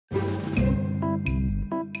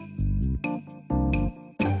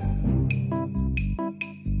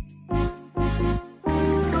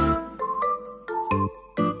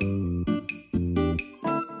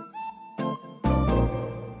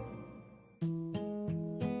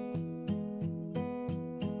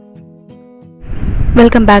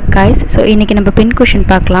Welcome back guys. So இன்னைக்கு நம்ம pin cushion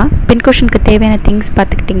பார்க்கலாம். Pin cushionக்கு தேவையான things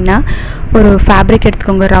பார்த்துக்கிட்டிங்கன்னா ஒரு fabric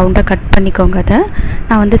எடுத்துக்கோங்க, ரவுண்டா கட் பண்ணிக்கோங்க. அத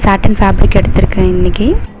நான் வந்து satin fabric எடுத்துர்க்கேன் இன்னைக்கு.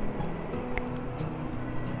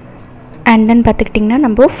 And then பார்த்துக்கிட்டிங்கன்னா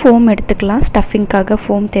நம்ம foam எடுத்துக்கலாம். ஸ்டஃபிங்காக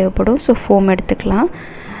foam தேவைப்படும். So foam எடுத்துக்கலாம்.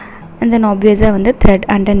 And then obviously வந்து thread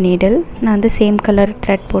and a needle. நான் வந்து same color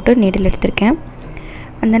thread போட்டு needle எடுத்துர்க்கேன்.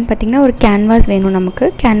 And then பாத்தீங்கன்னா ஒரு canvas வேணும் நமக்கு.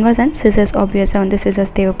 Canvas and scissors obviously வந்து scissors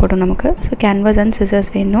தேவைப்படும் நமக்கு. So canvas and scissors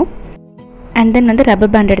வேணும். And then வந்து rubber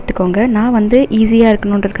band எடுத்துக்கோங்க. நான் வந்து ஈஸியா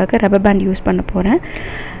இருக்கணும்ன்றதுக்காக rubber band யூஸ் பண்ண போறேன்.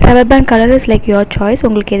 Rubber band color is like your choice.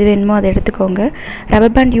 உங்களுக்கு எது வேணுமோ அதை எடுத்துக்கோங்க.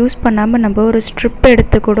 Rubber band யூஸ் பண்ணாம நம்ம ஒரு strip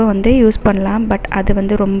எடுத்து கூட வந்து யூஸ் பண்ணலாம். பட் அது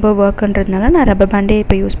வந்து ரொம்ப வர்க்ன்றதுனால நான் rubber band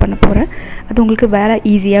இப்போ யூஸ் பண்ண போறேன். அது உங்களுக்கு வேலை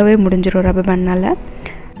ஈஸியாவே முடிஞ்சிரும் rubber bandனால.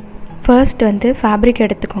 First வந்து fabric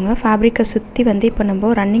எடுத்துக்கோங்க. fabric சுத்தி வந்து இப்போ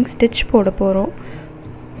நம்ம running stitch போட போறோம்.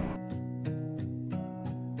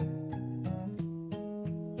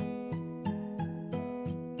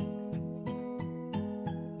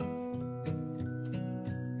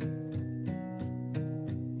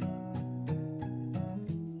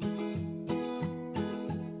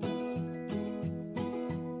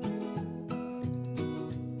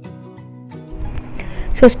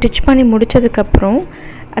 So stitch பண்ணி முடிச்சதுக்கு அப்புறம்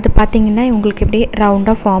அது பாத்தீங்கன்னா உங்களுக்கு இப்படி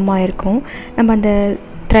ரவுண்டா ஃபார்ம் ஆயிருக்கும். நம்ம அந்த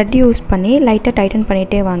thread யூஸ் பண்ணி லைட்டா டைட்டன்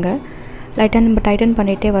பண்ணிட்டே வாங்க. லைட்டா நம்ம டைட்டன்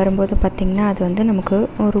பண்ணிட்டே வரும்போது பாத்தீங்கன்னா அது வந்து நமக்கு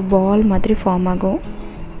ஒரு பால் மாதிரி ஃபார்ம் ஆகும்.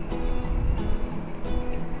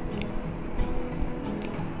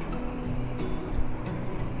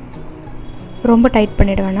 ரொம்ப டைட்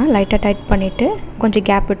பண்ணிட வேணாம். லைட்டா டைட் பண்ணிட்டு கொஞ்சம்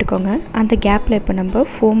கேப் விட்டுக்கோங்க. அந்த கேப்ல இப்போ நம்ம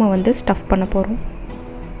ஃபோமை வந்து ஸ்டஃப் பண்ண போறோம்.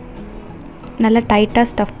 நல்லா டைட்டா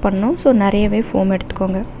ஸ்டஃப் பண்ணனும். சோ நிறையவே ஃபோம்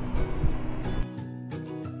எடுத்துக்கோங்க.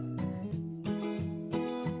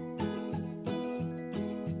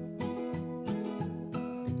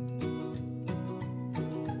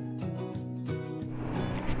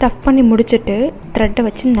 ஸ்டஃப் பண்ணி முடிச்சிட்டு த்ரெட்டை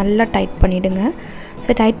வச்சு நல்லா டைட் பண்ணிடுங்க.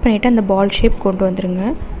 சோ டைட் பண்ணிட்டு அந்த பால் ஷேப் கொண்டு வந்துருங்க.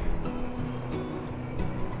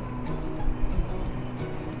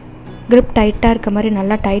 grip டைட்டா இருக்க மாதிரி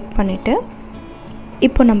நல்லா டைட் பண்ணிட்டு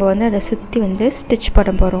இப்போ நம்ம வந்து அத சுத்தி வந்து ஸ்டிட்ச்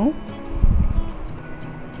பண்ண போறோம்.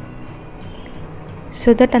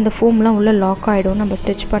 so that அந்த ஃபோம்லாம் உள்ள லாக் ஆயிடும் நம்ம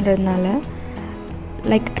ஸ்டிட்ச் பண்றதுனால.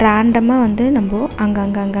 லைக் ரேண்டமா வந்து நம்ம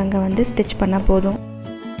அங்க வந்து ஸ்டிட்ச் பண்ணா போதும்.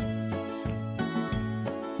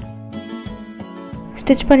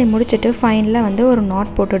 ஸ்டிட்ச் பண்ணி முடிச்சிட்டு ஃபைனலா வந்து ஒரு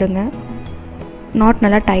நாட் போட்டுடுங்க. நாட்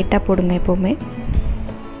நல்லா டைட்டா போடுங்க எப்பவுமே.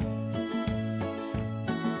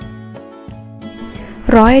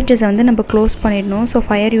 raw edges வந்து நம்ம க்ளோஸ் பண்ணிடணும். சோ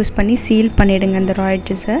ஃபயர் யூஸ் பண்ணி சீல் பண்ணிடுங்க அந்த raw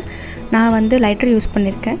edges. நான் வந்து லைட்டர் யூஸ்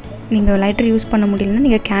பண்ணிருக்கேன். நீங்க லைட்டர் யூஸ் பண்ண முடியலனா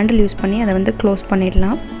நீங்க கேண்டில் யூஸ் பண்ணி அத வந்து க்ளோஸ்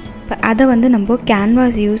பண்ணிடலாம். அத வந்து நம்ம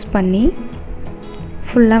canvas யூஸ் பண்ணி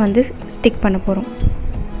ஃபுல்லா வந்து ஸ்டிக் பண்ண போறோம்.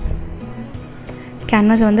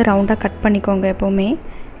 canvas வந்து ரவுண்டா கட் பண்ணிக்கோங்க எப்பவுமே.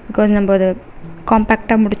 because நம்ம அத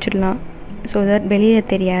காம்பாக்ட்டா முடிச்சிடலாம். so that வெளிய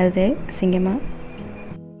தெரியாது அசிங்கமா.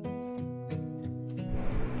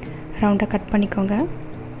 ரவுண்டா கட் பண்ணிக்கோங்க.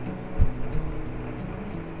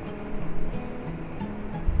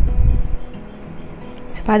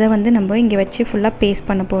 அத வந்து நம்ம இங்க வச்சு ஃபுல்லா பேஸ்ட்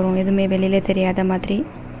பண்ண போறோம். எதுமே வெளியில தெரியாத மாதிரி.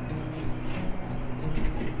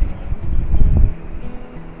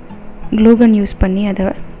 glue gun யூஸ் பண்ணி அத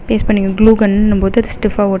பேஸ்ட் பண்ணிங்க. glue gun ன்னும்போது அது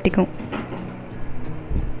ஸ்டிஃபா ஒட்டிக்கும்.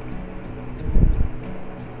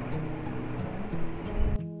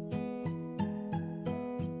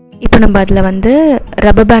 இப்போ நம்ம அதுல வந்து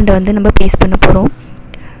ரப்பர் பேண்ட் வந்து நம்ம பேஸ்ட் பண்ண போறோம்.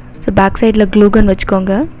 சோ பேக் சைடுல glue gun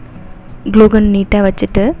வச்சுக்கோங்க. glue gun நீட்டா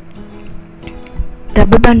வச்சிட்டு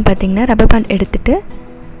ரப்பர் பேண்ட் பாத்தீங்கன்னா ரப்பர் பேண்ட் எடுத்துட்டு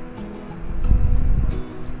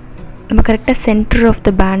நம்ம கரெக்ட்டா சென்டர் ஆஃப்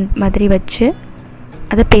தி பேண்ட் மாதிரி வச்சு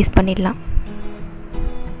அத பேஸ்ட் பண்ணிடலாம்.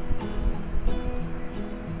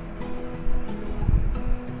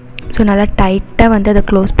 சோ நல்லா டைட்டா வந்து அத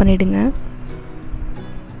க்ளோஸ் பண்ணிடுங்க.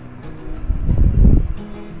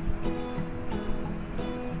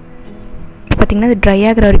 பாத்தீங்கன்னா அது dry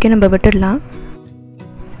ஆகுற வரைக்கும் நம்ம விட்டுடலாம்.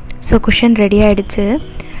 சோ cushion ரெடி ஆயிடுச்சு.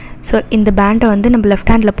 சோ இந்த பேண்ட வந்து நம்ம லெஃப்ட்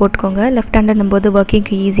ஹேண்ட்ல போட்டுக்கோங்க. லெஃப்ட் ஹேண்ட்னும்போது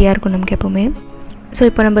வர்க்கிங்க்கு ஈஸியா இருக்கும் நமக்கு எப்பவுமே. சோ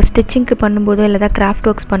இப்போ நம்ம ஸ்டிச்சிங்க்கு பண்ணும்போது இல்ல கிராஃப்ட்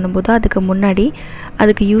வர்க்ஸ் பண்ணும்போது அதுக்கு முன்னாடி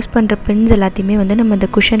அதுக்கு யூஸ் பண்ற பின்ஸ் எல்லாத்தையுமே வந்து நம்ம இந்த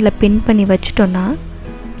cushion-ல பின் பண்ணி வச்சிட்டோம்னா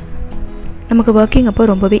நமக்கு வர்க்கிங் அப்போ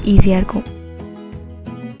ரொம்பவே ஈஸியா இருக்கும்.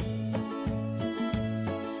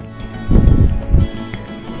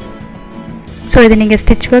 சோ இது நீங்க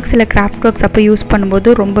ஸ்டிட்ச் வர்க்ஸ் இல்ல கிராஃப்ட் வர்க்ஸ் அப்ப யூஸ்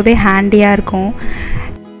பண்ணும்போது ரொம்பவே ஹேண்டியா இருக்கும்.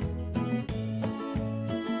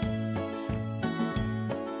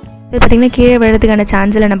 இது பாத்தீங்கன்னா கீழே விழறதுக்கான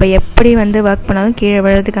சான்ஸ் இல்ல. நம்ம எப்படி வந்து வர்க் பண்ணாலும் கீழே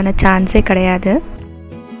விழறதுக்கான சான்ஸே கிடையாது.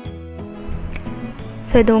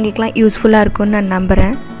 ஸோ இது உங்களுக்குலாம் யூஸ்ஃபுல்லாக இருக்கும்னு நான்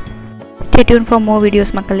நம்புகிறேன். Stay tuned for more videos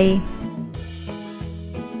மக்களே.